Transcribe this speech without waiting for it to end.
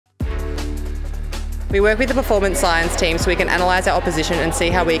We work with the performance science team so we can analyse our opposition and see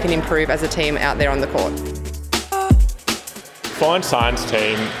how we can improve as a team out there on the court. Performance science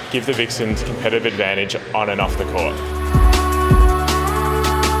team give the Vixens competitive advantage on and off the court.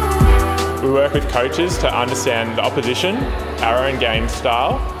 We work with coaches to understand the opposition, our own game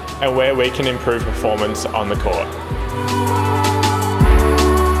style, and where we can improve performance on the court.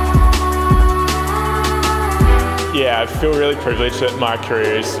 Yeah, I feel really privileged that my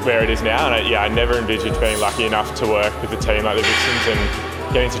career is where it is now, and I never envisaged being lucky enough to work with a team like the Vixens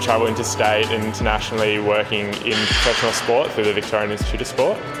and getting to travel interstate and internationally working in professional sport through the Victorian Institute of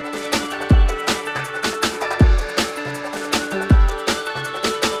Sport.